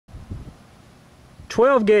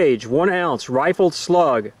12 gauge, 1 ounce rifled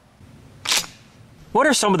slug. What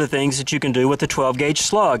are some of the things that you can do with the 12 gauge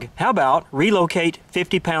slug? How about relocate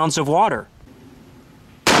 50 pounds of water?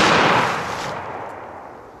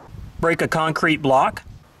 Break a concrete block.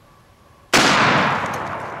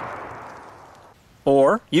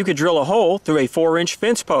 Or you could drill a hole through a 4-inch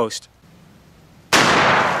fence post.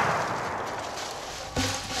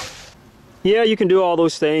 Yeah, you can do all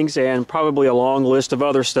those things and probably a long list of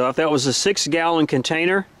other stuff. That was a 6-gallon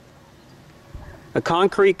container, a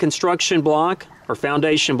concrete construction block or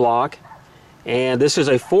foundation block, and this is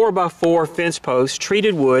a 4x4 fence post,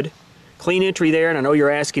 treated wood, clean entry there. And I know you're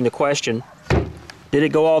asking the question, did it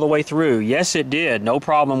go all the way through? Yes, it did, no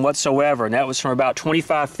problem whatsoever. And that was from about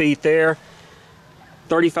 25 feet there,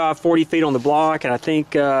 35, 40 feet on the block, and I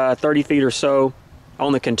think 30 feet or so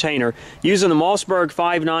on the container. Using the Mossberg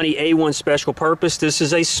 590A1 special purpose, this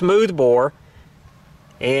is a smooth bore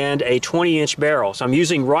and a 20-inch barrel. So I'm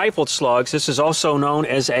using rifled slugs. This is also known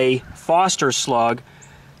as a Foster slug.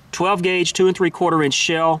 12 gauge, 2 3/4 inch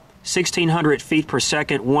shell, 1600 feet per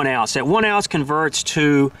second, 1 ounce. That 1 ounce converts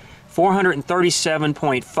to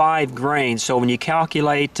 437.5 grains. So when you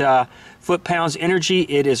calculate foot-pounds energy,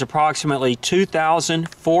 it is approximately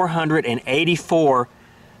 2,484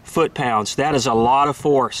 foot-pounds. That is a lot of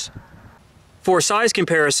force. For size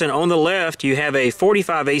comparison, on the left you have a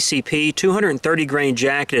 45 ACP 230 grain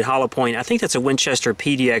jacketed hollow point. I think that's a Winchester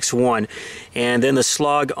PDX-1. And then the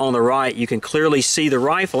slug on the right, you can clearly see the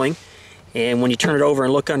rifling, and when you turn it over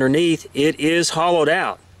and look underneath, it is hollowed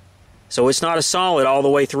out. So it's not a solid all the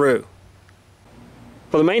way through.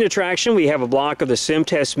 For the main attraction, we have a block of the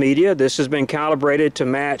SIM-TEST Media. This has been calibrated to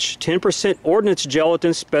match 10% ordinance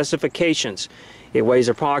gelatin specifications. It weighs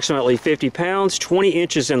approximately 50 pounds, 20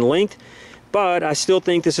 inches in length, but I still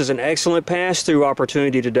think this is an excellent pass-through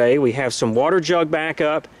opportunity today. We have some water jug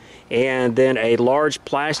backup and then a large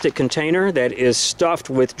plastic container that is stuffed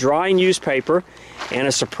with dry newspaper, and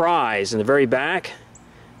a surprise in the very back,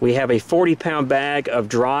 we have a 40-pound bag of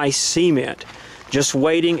dry cement, just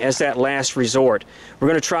waiting as that last resort. We're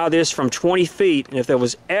going to try this from 20 feet, and if there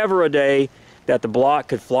was ever a day that the block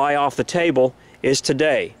could fly off the table, is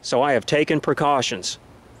today. So I have taken precautions.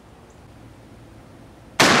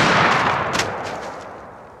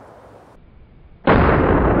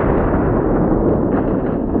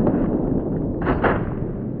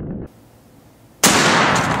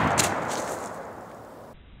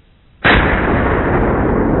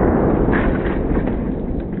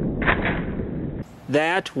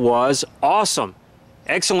 That was awesome.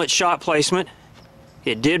 Excellent shot placement.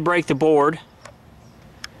 It did break the board.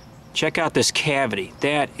 Check out this cavity.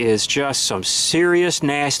 That is just some serious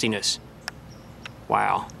nastiness.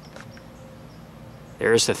 Wow.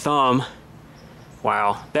 There's the thumb.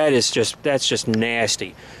 Wow, that's just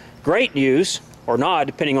nasty. Great news, or not,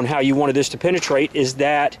 depending on how you wanted this to penetrate, is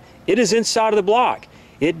that it is inside of the block.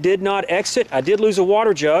 It did not exit. I did lose a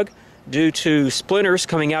water jug due to splinters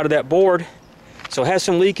coming out of that board, so it has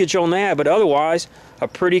some leakage on that, but otherwise, a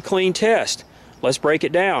pretty clean test. Let's break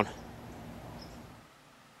it down.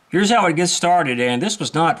 Here's how it gets started, and this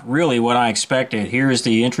was not really what I expected. Here is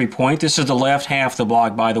the entry point. This is the left half of the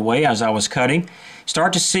block, by the way, as I was cutting.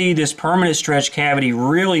 Start to see this permanent stretch cavity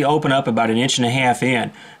really open up about 1.5 inches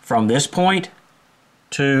in. From this point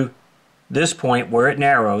to this point where it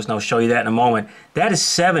narrows, and I'll show you that in a moment, that is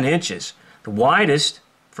 7 inches. The widest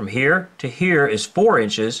from here to here is 4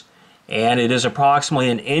 inches, and it is approximately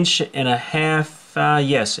 1.5 inches.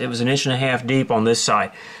 Yes, it was 1.5 inches deep on this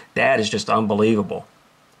side. That is just unbelievable.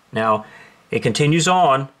 Now, it continues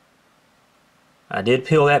on. I did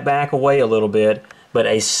peel that back away a little bit, but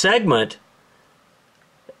a segment,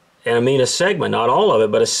 and I mean a segment, not all of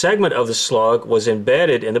it, but a segment of the slug was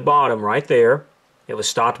embedded in the bottom right there. It was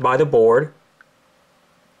stopped by the board,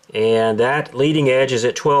 and that leading edge is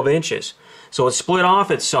at 12 inches. So it split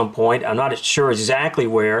off at some point. I'm not sure exactly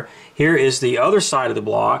where. Here is the other side of the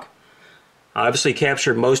block. I obviously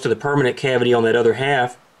captured most of the permanent cavity on that other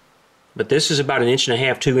half. But this is about 1.5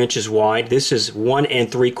 inches, 2 inches wide. This is 1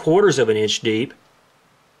 3/4 inch deep.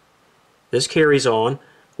 This carries on.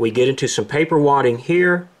 We get into some paper wadding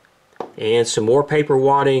here and some more paper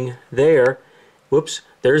wadding there. Whoops,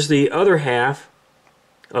 there's the other half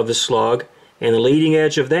of the slug, and the leading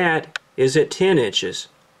edge of that is at 10 inches.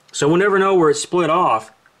 So we'll never know where it's split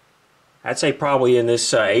off. I'd say probably in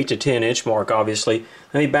this 8 to 10 inch mark, obviously.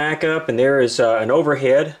 Let me back up, and there is an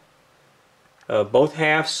overhead of both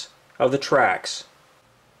halves of the tracks.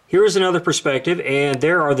 Here is another perspective, and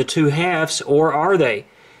there are the two halves, or are they?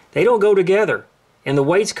 They don't go together, and the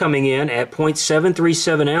weight's coming in at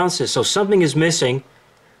 0.737 ounces, so something is missing.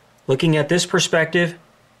 Looking at this perspective,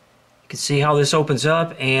 can see how this opens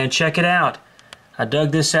up, and check it out. I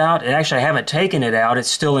dug this out, and actually I haven't taken it out, it's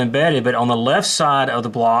still embedded, but on the left side of the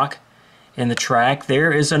block in the track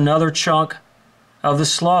there is another chunk of the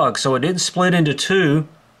slug. So it didn't split into two,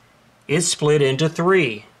 it split into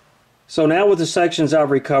three. So now with the sections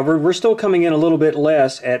I've recovered, we're still coming in a little bit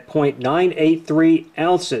less at 0.983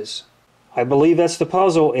 ounces. I believe that's the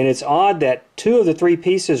puzzle, and it's odd that two of the three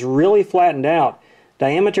pieces really flattened out.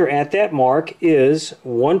 Diameter at that mark is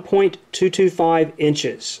 1.225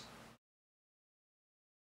 inches.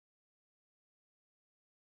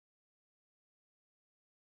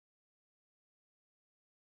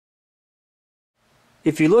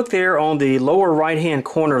 If you look there on the lower right hand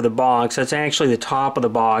corner of the box, that's actually the top of the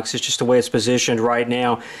box. It's just the way it's positioned right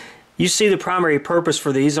now. You see the primary purpose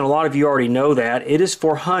for these, and a lot of you already know that. It is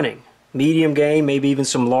for hunting. Medium game, maybe even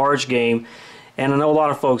some large game. And I know a lot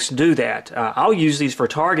of folks do that. I'll use these for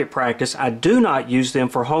target practice. I do not use them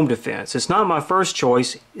for home defense. It's not my first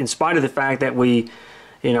choice, in spite of the fact that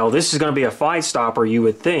this is going to be a fight stopper, you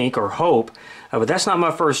would think or hope. But that's not my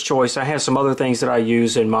first choice. I have some other things that I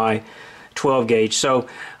use in my 12 gauge. So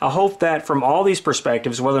I hope that from all these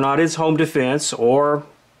perspectives, whether or not it's home defense or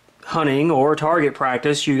hunting or target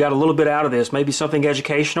practice, you got a little bit out of this, maybe something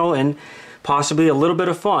educational and possibly a little bit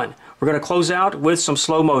of fun. We're going to close out with some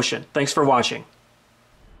slow motion. Thanks for watching.